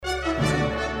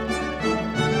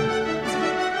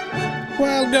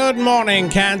Well, good morning,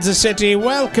 Kansas City.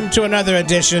 Welcome to another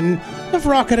edition of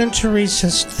Rocket and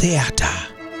Teresa's Theater.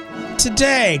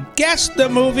 Today, guess the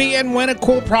movie and win a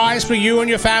cool prize for you and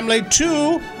your family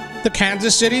to the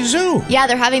Kansas City Zoo. Yeah,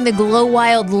 they're having the Glow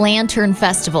Wild Lantern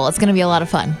Festival. It's going to be a lot of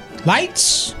fun.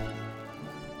 Lights,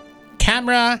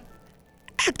 camera,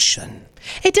 action.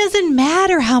 It doesn't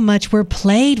matter how much we're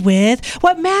played with.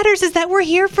 What matters is that we're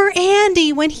here for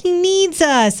Andy when he needs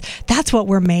us. That's what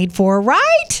we're made for,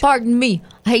 right? Pardon me.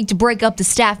 I hate to break up the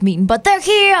staff meeting, but they're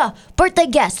here. Birthday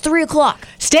guest, 3 o'clock.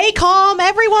 Stay calm,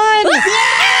 everyone.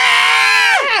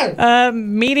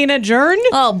 Meeting adjourned?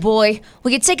 Oh, boy.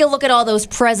 We could take a look at all those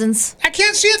presents. I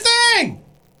can't see a thing.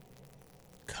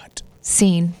 Cut.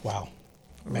 Scene. Wow.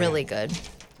 Man. Really good.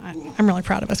 I'm really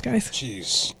proud of us, guys.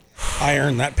 Jeez. I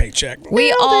earned that paycheck.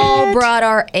 We all brought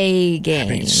our A game.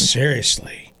 I mean,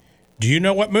 seriously. Do you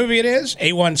know what movie it is?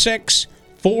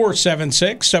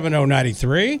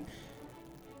 816-476-7093.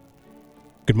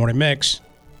 Good morning, Mix.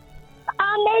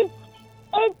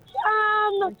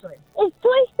 It's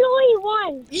Toy Story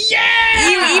 1. Yeah!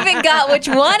 You even got which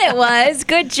one it was.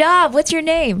 Good job. What's your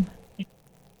name?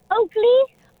 Oakley?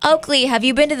 Oakley, have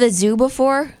you been to the zoo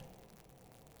before?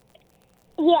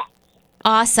 Yes.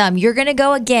 Awesome. You're going to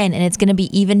go again, and it's going to be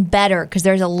even better because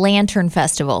there's a lantern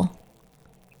festival.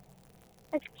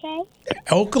 Okay.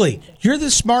 Oakley, you're the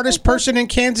smartest person in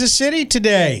Kansas City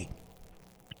today.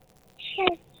 Sure.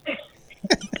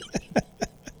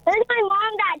 That's my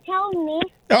mom that told me.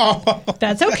 Oh,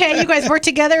 That's okay. You guys work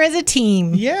together as a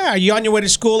team. yeah. Are you on your way to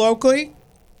school, Oakley?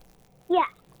 Yeah.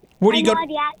 Where do you go?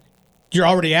 Already at, You're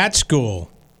already at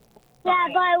school. yeah,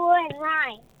 but I wouldn't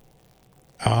rhyme.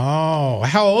 Oh,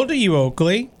 how old are you,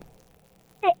 Oakley?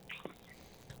 6.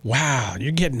 Wow,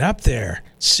 you're getting up there.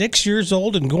 6 years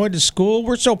old and going to school.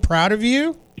 We're so proud of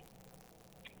you.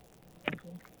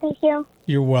 Thank you.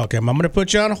 You're welcome. I'm going to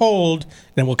put you on hold,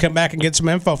 then we'll come back and get some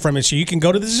info from you so you can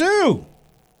go to the zoo.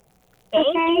 Thank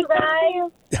you,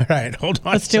 guys. All right, hold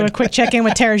on. Let's do a quick check-in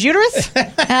with Tara's uterus.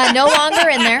 No longer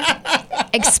in there.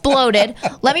 Exploded.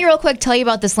 Let me real quick tell you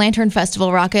about this Lantern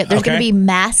Festival, Rocket. There's going to Okay. be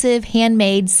massive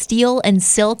handmade steel and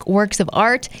silk works of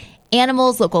art,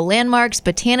 animals, local landmarks,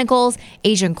 botanicals,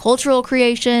 Asian cultural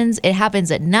creations. It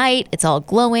happens at night. It's all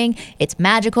glowing. It's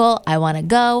magical. I want to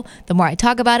go. The more I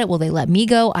talk about it, will they let me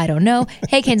go? I don't know.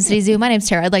 Hey, Kansas City Zoo. My name's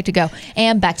Tara. I'd like to go.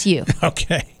 And back to you.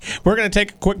 Okay. We're going to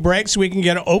take a quick break so we can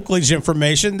get Oakley's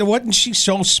information. Wasn't she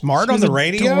so smart on the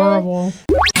radio? Adorable.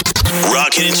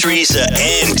 Rocket and Teresa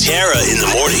and Tara in the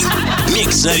morning.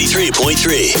 Mix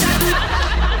 93.3.